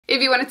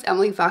everyone, it's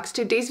Emily Fox.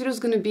 Today's video is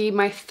going to be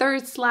my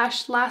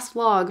third/last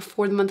vlog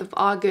for the month of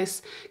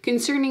August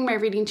concerning my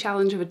reading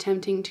challenge of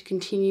attempting to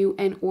continue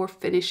and or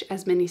finish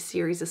as many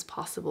series as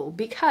possible,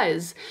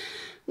 because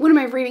one of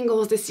my reading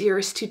goals this year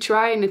is to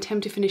try and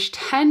attempt to finish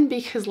 10,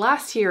 because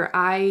last year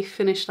I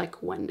finished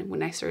like 1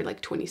 when I started like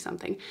 20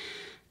 something.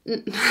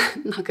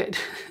 Not good.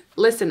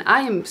 Listen,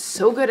 I am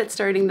so good at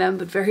starting them,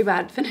 but very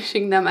bad at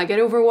finishing them. I get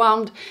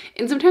overwhelmed,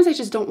 and sometimes I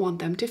just don't want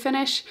them to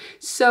finish.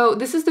 So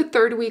this is the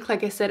third week,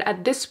 like I said.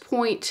 At this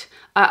point,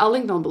 I'll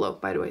link down below,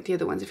 by the way, the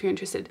other ones if you're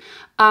interested.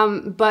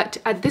 But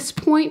at this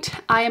point,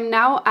 I am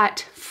now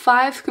at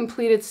 5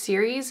 completed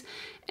series,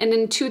 and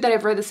then 2 that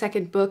I've read the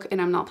second book,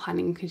 and I'm not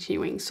planning on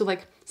continuing. So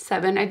like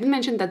 7. I didn't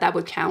mention that that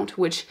would count,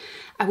 which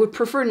I would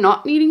prefer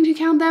not needing to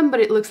count them,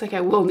 but it looks like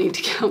I will need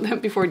to count them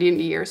before the end of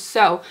the year.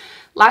 So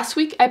last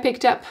week I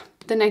picked up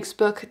the next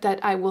book that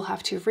I will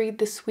have to read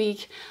this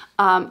week.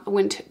 I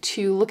went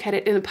to look at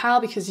it in a pile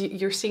because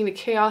you're seeing the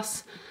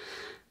chaos.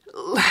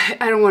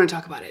 I don't want to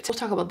talk about it. We'll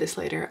talk about this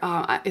later.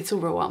 It's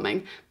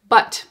overwhelming.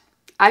 But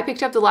I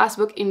picked up the last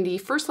book in the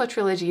First Love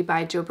trilogy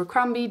by Joe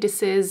Abercrombie.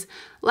 This is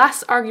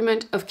Last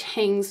Argument of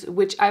Kings,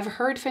 which I've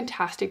heard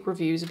fantastic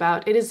reviews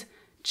about. It is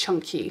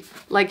chunky,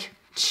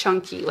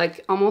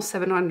 like almost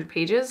 700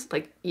 pages.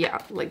 Like, yeah,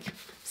 like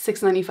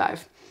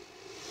 $6.95.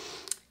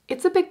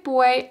 It's a big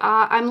boy.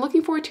 I'm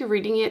looking forward to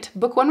reading it.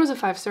 Book 1 was a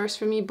 5 stars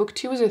for me. Book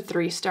 2 was a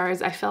 3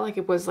 stars. I felt like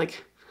it was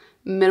like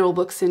middle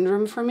book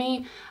syndrome for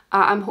me.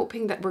 I'm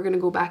hoping that we're gonna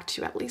go back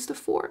to at least a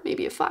 4,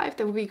 maybe a 5.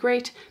 That would be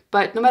great.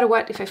 But no matter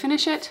what, if I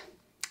finish it,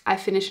 I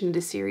finish in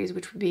this series,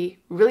 which would be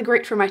really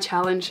great for my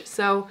challenge.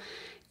 So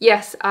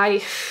yes,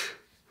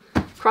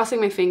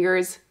 crossing my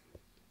fingers.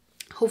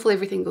 Hopefully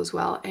everything goes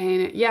well,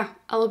 and yeah,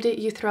 I'll update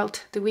you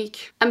throughout the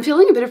week. I'm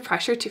feeling a bit of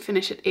pressure to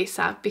finish it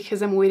ASAP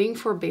because I'm waiting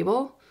for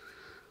Babel.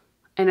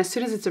 And as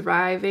soon as it's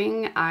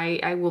arriving,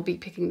 I will be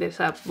picking this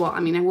up. Well, I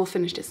mean, I will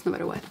finish this no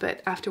matter what,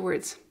 but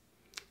afterwards,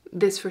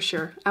 this for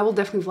sure. I will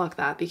definitely vlog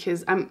that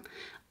because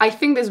I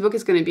think this book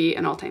is going to be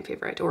an all-time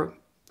favorite, or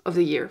of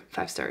the year,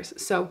 5 stars.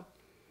 So,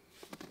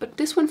 but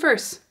this one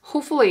first.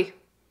 Hopefully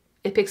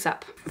it picks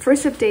up.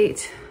 First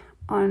update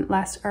on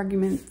Last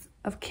Argument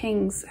of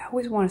Kings. I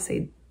always want to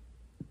say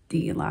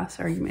the last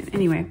argument.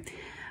 Anyway,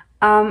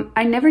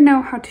 I never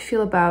know how to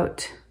feel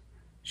about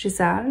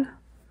Giselle.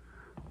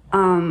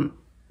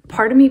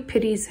 Part of me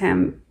pities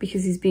him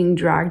because he's being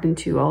dragged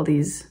into all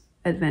these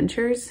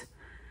adventures.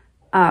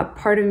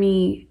 Part of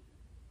me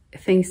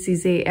thinks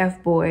he's a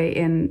F-boy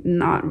and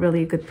not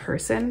really a good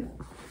person.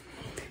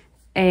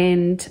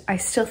 And I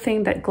still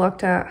think that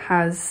Glokta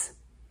has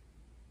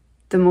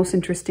the most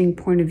interesting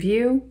point of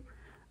view.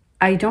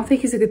 I don't think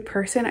he's a good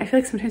person. I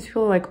feel like sometimes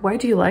people are like, why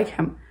do you like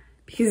him?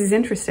 Because he's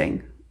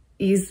interesting.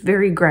 He's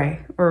very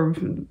gray, or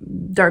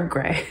dark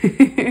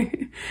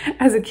gray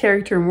as a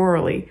character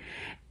morally.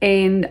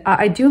 And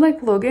I do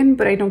like Logan,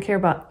 but I don't care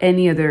about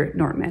any other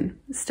Norman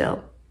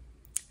still.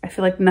 I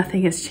feel like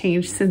nothing has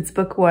changed since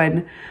book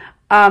 1.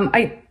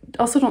 I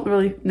also don't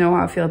really know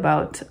how I feel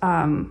about,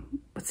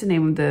 what's the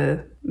name of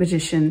the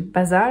magician?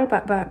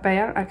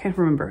 Bayar? I can't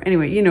remember.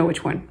 Anyway, you know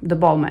which one. The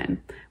bald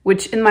man,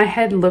 which in my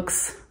head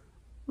looks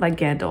like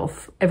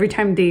Gandalf. Every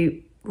time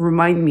they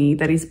remind me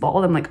that he's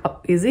bald, I'm like, oh,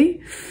 is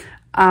he?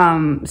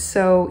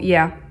 So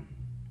yeah,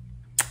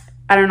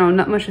 I don't know.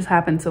 Not much has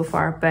happened so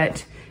far,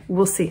 but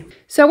we'll see.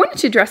 So I wanted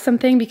to address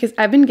something because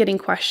I've been getting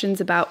questions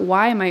about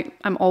why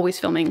I'm always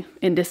filming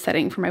in this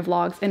setting for my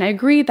vlogs. And I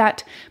agree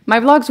that my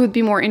vlogs would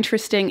be more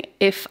interesting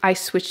if I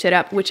switched it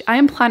up, which I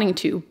am planning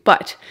to,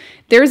 but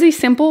there's a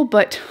simple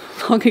but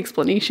long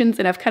explanations,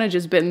 and I've kind of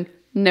just been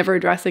never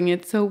addressing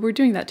it. So we're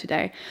doing that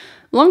today.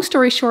 Long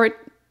story short,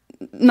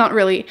 not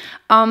really.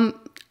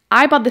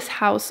 I bought this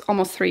house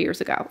almost 3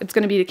 years ago. It's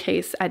going to be the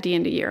case at the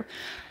end of the year.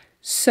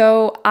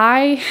 So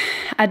I,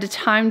 at the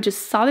time,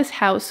 just saw this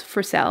house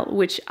for sale,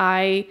 which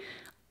I've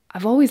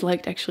always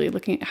liked actually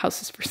looking at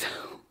houses for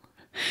sale.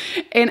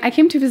 And I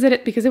came to visit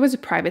it because it was a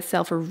private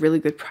sale for a really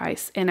good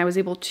price. And I was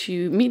able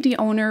to meet the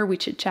owner. We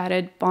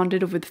chit-chatted,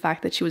 bonded over the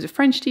fact that she was a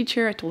French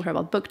teacher. I told her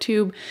about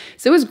Booktube.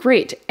 So it was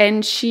great.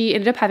 And she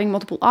ended up having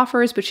multiple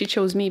offers, but she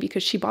chose me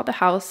because she bought the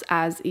house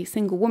as a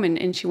single woman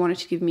and she wanted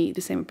to give me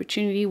the same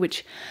opportunity,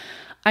 which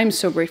I'm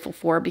so grateful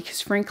for,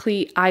 because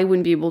frankly, I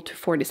wouldn't be able to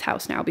afford this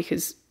house now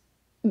because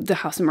the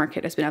housing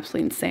market has been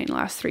absolutely insane the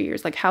last 3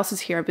 years. Like, houses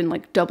here have been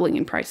like doubling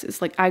in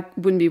prices. Like, I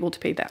wouldn't be able to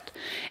pay that.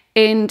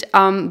 And,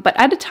 but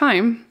at the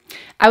time,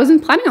 I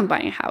wasn't planning on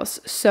buying a house.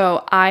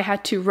 So I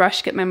had to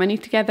rush, get my money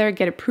together,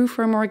 get approved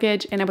for a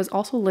mortgage. And I was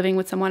also living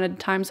with someone at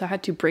the time. So I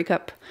had to break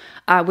up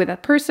with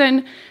that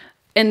person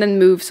and then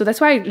move. So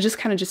that's why I just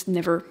kind of just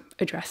never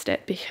addressed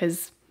it,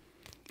 because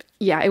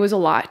yeah, it was a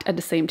lot at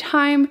the same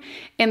time.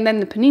 And then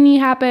the panini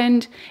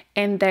happened.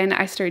 And then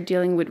I started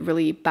dealing with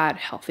really bad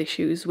health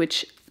issues,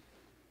 which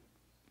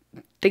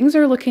things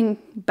are looking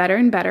better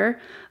and better.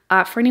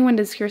 For anyone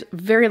that's here,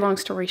 very long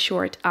story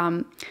short,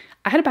 I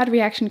had a bad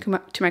reaction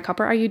to my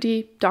copper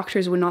IUD.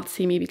 Doctors would not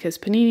see me because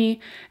panini,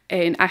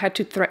 and I had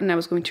to threaten I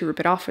was going to rip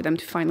it off for them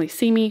to finally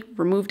see me,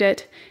 removed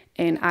it,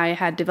 and I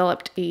had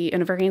developed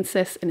an ovarian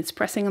cyst and it's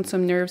pressing on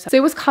some nerves. So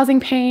it was causing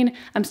pain.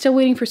 I'm still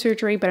waiting for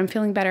surgery, but I'm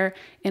feeling better.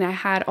 And I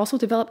had also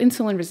developed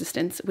insulin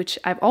resistance, which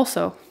I've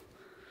also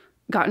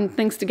gotten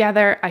things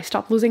together. I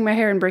stopped losing my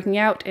hair and breaking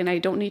out, and I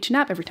don't need to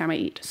nap every time I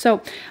eat.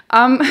 So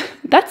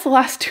that's the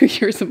last 2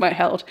 years of my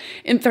health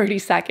in 30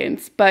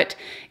 seconds. But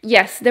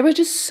yes, there was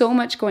just so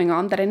much going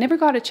on that I never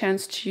got a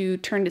chance to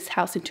turn this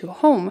house into a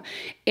home.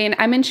 And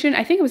I mentioned,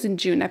 I think it was in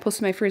June, I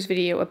posted my first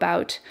video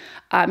about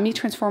me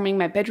transforming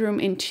my bedroom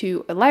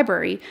into a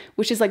library,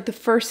 which is like the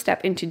first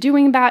step into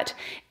doing that.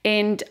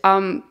 And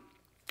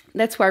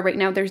that's why right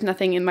now there's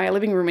nothing in my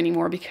living room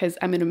anymore, because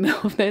I'm in the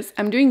middle of this.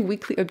 I'm doing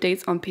weekly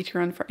updates on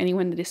Patreon for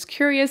anyone that is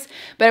curious,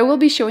 but I will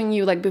be showing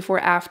you like before,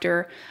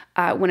 after,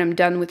 when I'm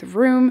done with the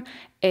room.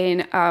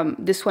 And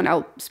this one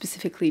I'll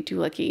specifically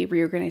do like a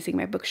reorganizing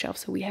my bookshelf,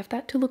 so we have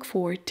that to look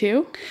forward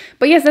to.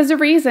 But yes, there's a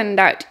reason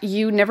that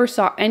you never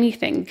saw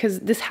anything, because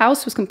this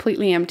house was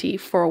completely empty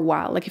for a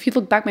while. Like if you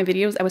look back my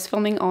videos, I was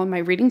filming on my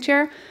reading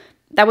chair.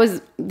 That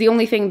was the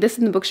only thing, this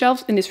in the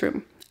bookshelves in this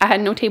room. I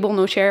had no table,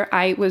 no chair.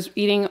 I was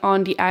eating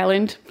on the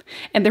island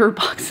and there were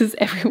boxes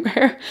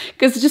everywhere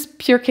because it's just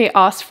pure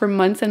chaos for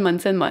months and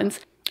months and months.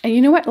 And you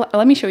know what?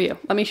 Let me show you.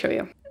 Let me show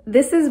you.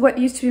 This is what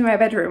used to be my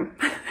bedroom.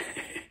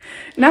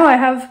 Now I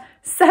have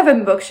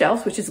 7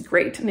 bookshelves, which is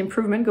great. An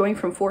improvement going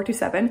from 4 to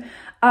 7.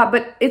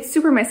 But it's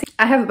super messy.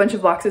 I have a bunch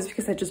of boxes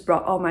because I just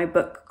brought all my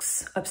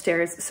books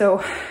upstairs.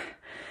 So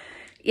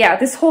yeah,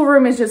 this whole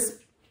room is just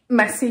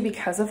messy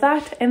because of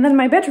that. And then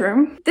my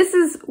bedroom, this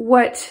is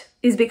what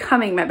is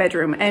becoming my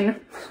bedroom, and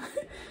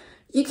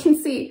you can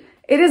see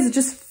it is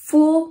just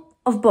full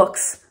of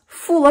books,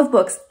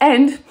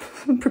 and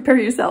prepare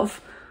yourself.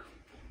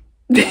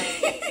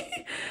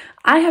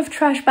 I have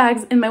trash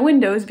bags in my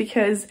windows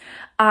because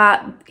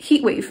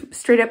heat wave,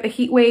 straight up a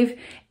heat wave,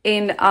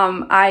 and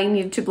I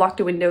needed to block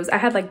the windows. I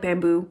had like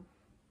bamboo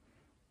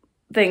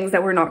things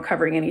that were not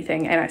covering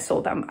anything, and I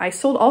sold them. I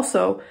sold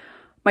also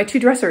my 2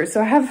 dressers,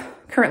 so I have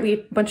currently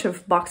a bunch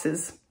of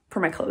boxes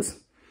for my clothes,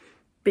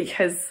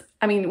 because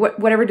I mean,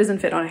 whatever doesn't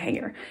fit on a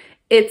hanger,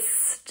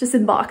 it's just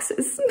in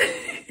boxes.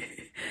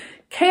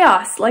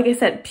 Chaos, like I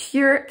said,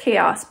 pure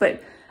chaos.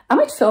 But I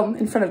might film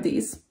in front of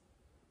these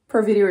for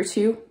a video or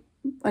 2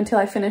 until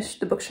I finish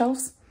the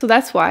bookshelves. So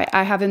that's why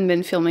I haven't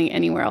been filming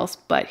anywhere else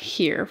but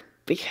here,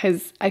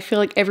 because I feel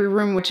like every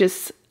room was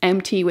just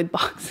empty with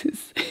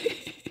boxes.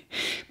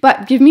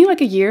 But give me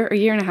like a year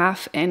and a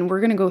half, and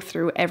we're gonna go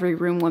through every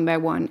room one by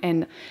one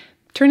and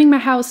turning my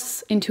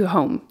house into a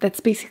home.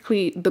 That's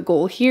basically the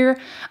goal here.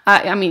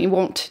 I mean, it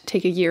won't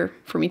take a year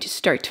for me to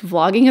start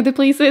vlogging other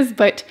places,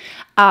 but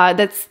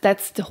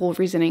that's the whole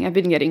reasoning. I've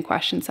been getting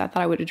questions, so I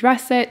thought I would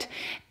address it.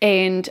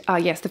 And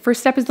yes, the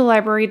first step is the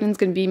library, then it's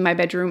going to be my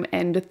bedroom,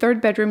 and the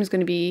third bedroom is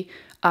going to be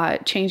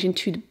changed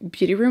into the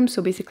beauty room.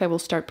 So basically I will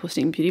start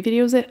posting beauty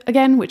videos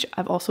again, which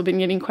I've also been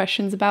getting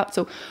questions about.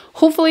 So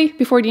hopefully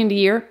before the end of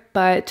the year,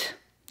 but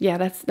yeah,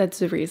 that's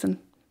the reason.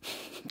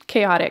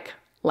 Chaotic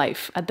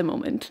life at the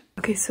moment.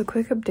 Okay, so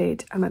quick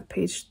update. I'm at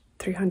page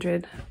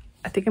 300.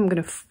 I think I'm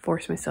gonna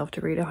force myself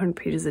to read 100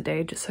 pages a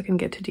day just so I can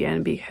get to the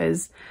end,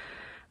 because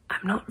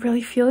I'm not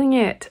really feeling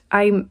it.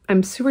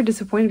 I'm super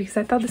disappointed because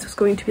I thought this was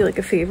going to be like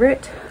a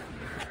favorite.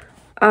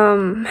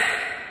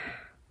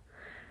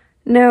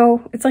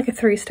 No, it's like a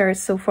 3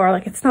 stars so far.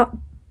 Like, it's not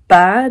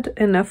bad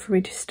enough for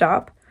me to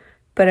stop,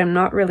 but I'm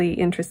not really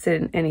interested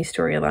in any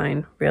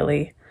storyline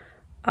really.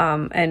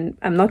 And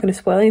I'm not going to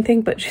spoil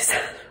anything, but just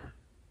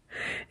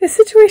the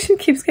situation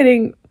keeps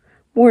getting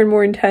more and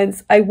more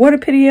intense. I want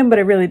to pity him, but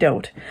I really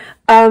don't.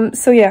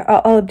 So yeah,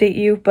 I'll update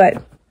you,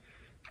 but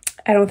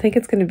I don't think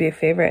it's going to be a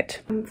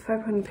favorite. I'm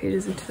 500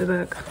 pages into the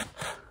book.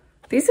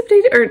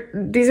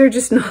 These are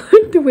just not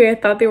the way I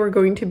thought they were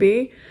going to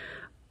be.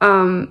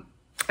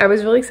 I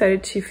was really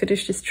excited to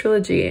finish this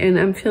trilogy, and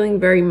I'm feeling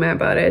very mad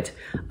about it.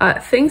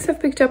 Things have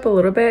picked up a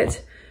little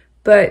bit,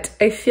 but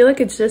I feel like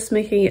it's just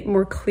making it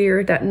more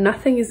clear that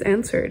nothing is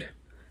answered.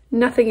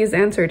 Nothing is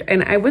answered.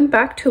 And I went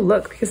back to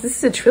look because this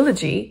is a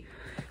trilogy,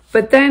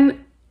 but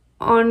then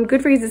on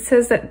Goodreads it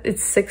says that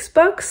it's 6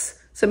 books.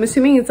 So I'm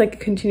assuming it's like a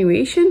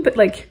continuation, but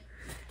like,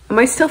 am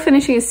I still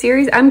finishing a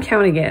series? I'm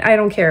counting it. I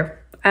don't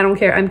care. I don't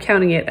care. I'm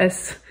counting it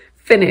as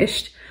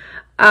finished.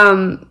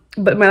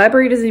 But my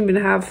library doesn't even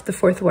have the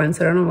 4th one,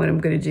 so I don't know what I'm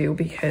going to do,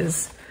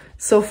 because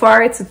so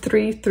far it's a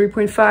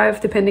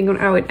 3.5, depending on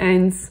how it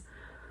ends.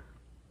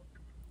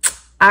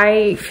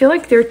 I feel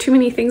like there are too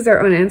many things that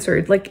are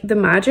unanswered. Like, the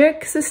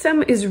magic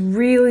system is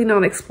really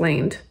not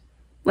explained,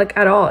 like,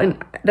 at all.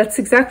 And that's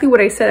exactly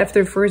what I said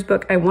after the first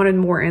book. I wanted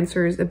more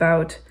answers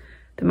about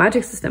the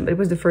magic system, but it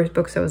was the first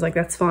book, so I was like,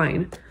 that's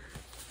fine.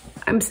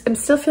 I'm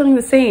still feeling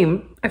the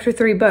same after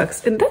 3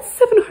 books, and that's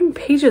 700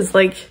 pages.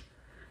 Like,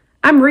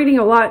 I'm reading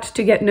a lot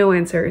to get no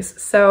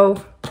answers.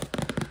 So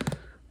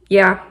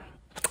yeah,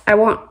 I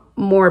want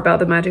more about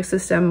the magic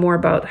system, more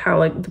about how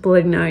like the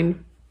Bloody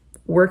Nine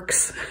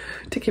works,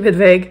 to keep it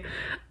vague.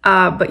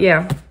 But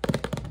yeah,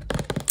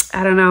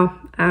 I don't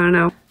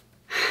know.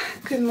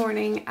 Good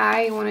morning.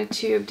 I wanted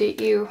to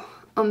update you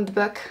on the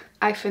book.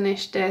 I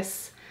finished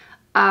this.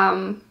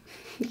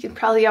 you can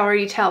probably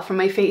already tell from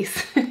my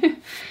face.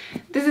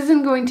 This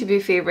isn't going to be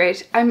a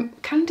favorite. I'm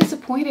kind of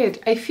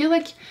disappointed. I feel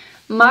like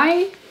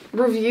my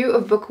review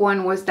of book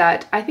 1 was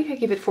that I think I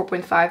gave it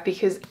 4.5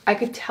 because I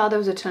could tell there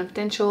was a ton of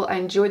potential. I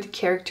enjoyed the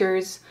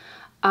characters.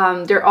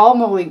 They're all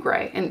morally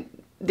gray, and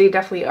they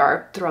definitely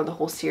are throughout the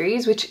whole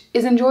series, which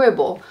is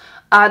enjoyable.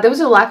 There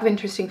was a lack of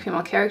interesting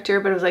female character,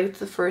 but it was like, it's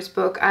the first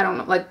book. I don't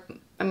know, like,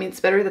 I mean,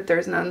 it's better that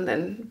there's none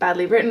than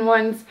badly written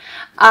ones.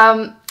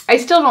 I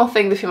still don't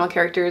think the female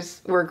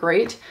characters were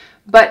great,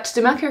 but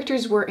the male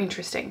characters were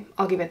interesting.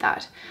 I'll give it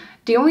that.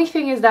 The only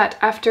thing is that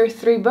after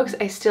 3 books,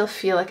 I still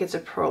feel like it's a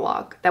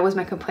prologue. That was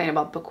my complaint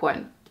about book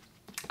 1.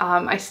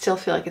 I still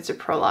feel like it's a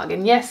prologue.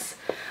 And yes,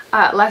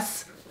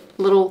 last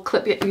little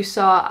clip that you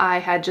saw, I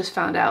had just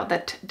found out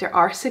that there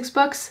are 6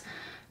 books,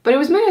 but it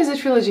was meant as a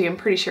trilogy, I'm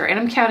pretty sure, and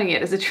I'm counting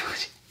it as a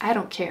trilogy. I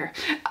don't care.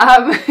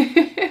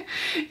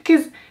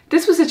 Because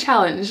this was a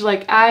challenge.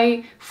 Like,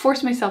 I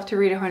forced myself to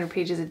read 100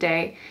 pages a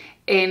day,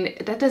 and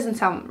that doesn't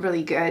sound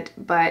really good,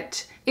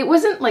 but it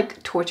wasn't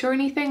like torture or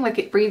anything. Like,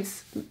 it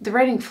reads, the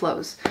writing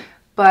flows,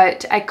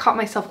 but I caught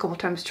myself a couple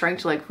times trying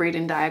to like read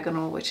in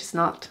diagonal, which is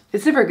not,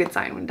 it's never a good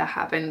sign when that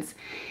happens.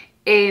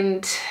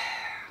 And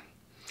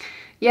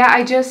yeah,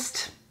 it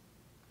just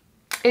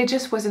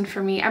wasn't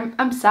for me.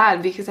 I'm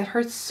sad because I've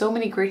heard so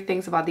many great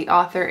things about the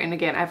author, and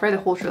again, I've read the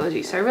whole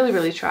trilogy, so I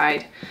really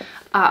tried.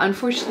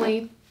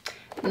 Unfortunately,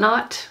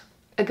 not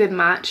a good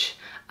match.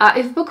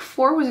 If book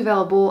 4 was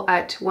available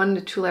at one of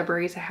the 2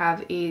 libraries I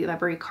have a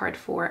library card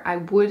for, I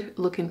would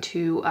look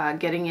into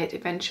getting it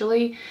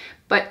eventually,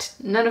 but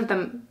none of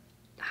them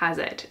has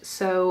it.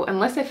 So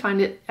unless I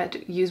find it at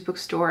a used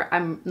bookstore,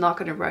 I'm not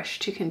going to rush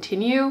to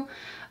continue.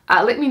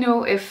 Let me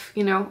know if,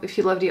 you know, if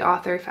you love the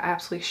author, if I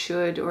absolutely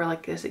should, or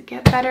like, does it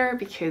get better?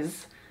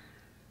 Because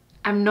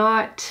I'm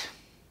not,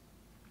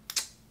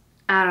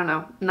 I don't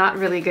know, not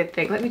really a good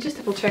thing. Let me just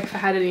double check if I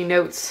had any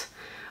notes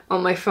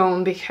on my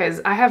phone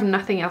because I have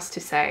nothing else to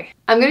say.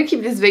 I'm gonna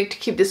keep this vague to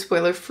keep this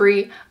spoiler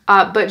free,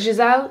 but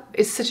Giselle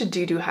is such a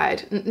doo-doo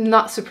head.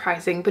 Not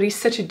surprising, but he's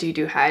such a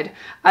doo-doo head.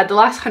 The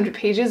last 100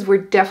 pages were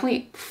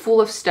definitely full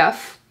of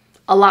stuff,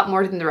 a lot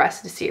more than the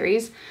rest of the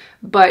series,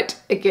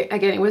 but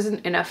again, it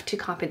wasn't enough to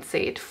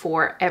compensate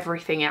for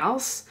everything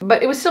else.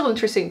 But it was still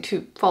interesting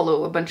to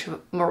follow a bunch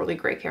of morally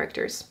gray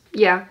characters.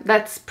 Yeah,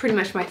 that's pretty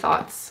much my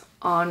thoughts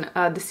on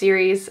the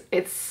series.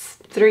 It's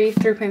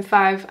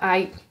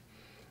 3.5.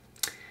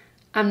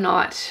 I'm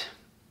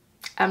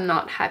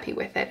not happy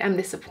with it. I'm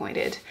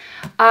disappointed.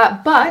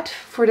 But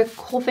for the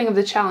whole thing of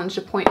the challenge,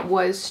 the point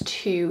was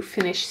to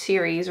finish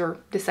series or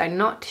decide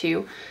not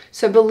to.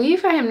 So I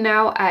believe I am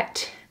now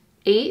at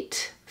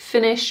 8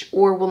 finish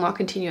or will not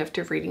continue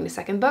after reading the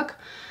second book.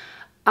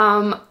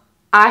 I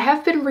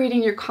have been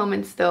reading your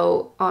comments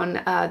though on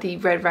the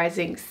Red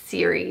Rising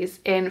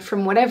series, and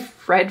from what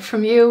I've read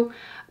from you,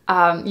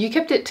 you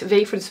kept it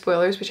vague for the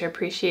spoilers, which I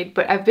appreciate,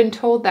 but I've been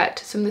told that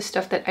some of the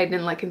stuff that I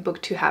didn't like in book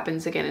 2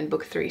 happens again in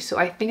book 3, so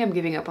I think I'm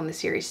giving up on the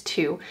series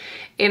too.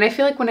 And I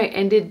feel like when I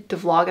ended the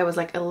vlog, I was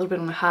like a little bit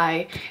on a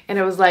high, and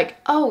I was like,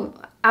 oh,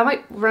 I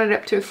might run it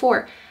up to a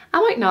 4. I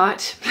might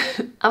not.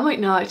 I might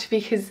not,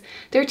 because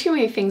there are too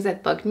many things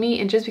that bugged me,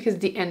 and just because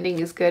the ending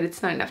is good,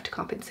 it's not enough to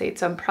compensate,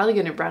 so I'm probably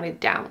going to round it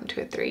down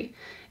to a 3,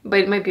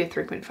 but it might be a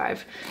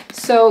 3.5.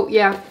 So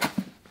yeah.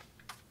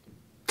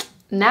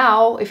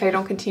 Now, if I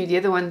don't continue the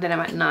other one, then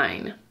I'm at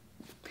 9.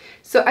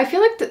 So I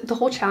feel like the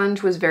whole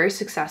challenge was very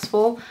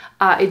successful.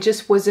 It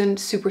just wasn't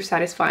super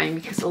satisfying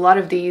because a lot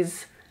of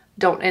these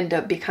don't end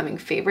up becoming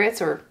favorites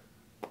or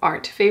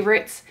aren't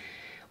favorites.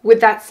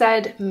 With that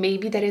said,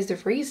 maybe that is the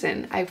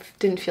reason I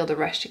didn't feel the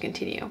rush to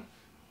continue.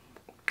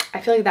 I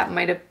feel like that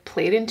might have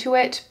played into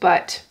it,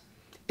 but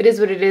it is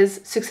what it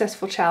is.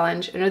 Successful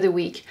challenge, another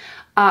week.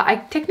 I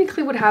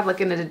technically would have like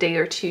another day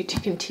or 2 to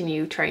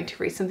continue trying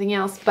to read something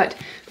else, but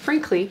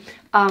frankly,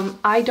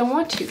 I don't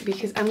want to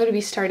because I'm going to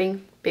be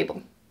starting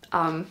Babel.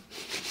 I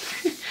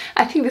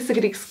think this is a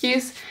good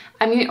excuse.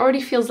 I mean, it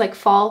already feels like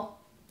fall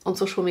on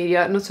social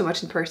media, not so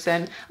much in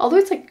person, although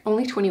it's like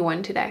only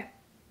 21 today,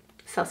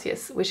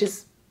 Celsius, which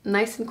is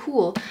nice and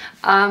cool,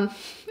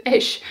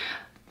 ish.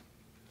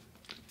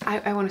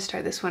 I want to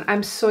start this one.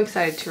 I'm so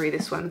excited to read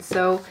this one.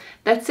 So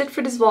that's it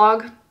for this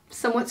vlog.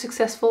 Somewhat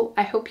successful.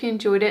 I hope you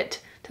enjoyed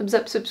it. Thumbs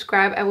up,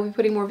 subscribe. I will be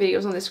putting more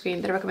videos on the screen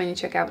that I recommend you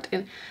check out,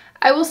 and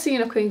I will see you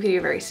in a quick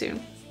video very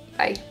soon.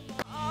 Bye.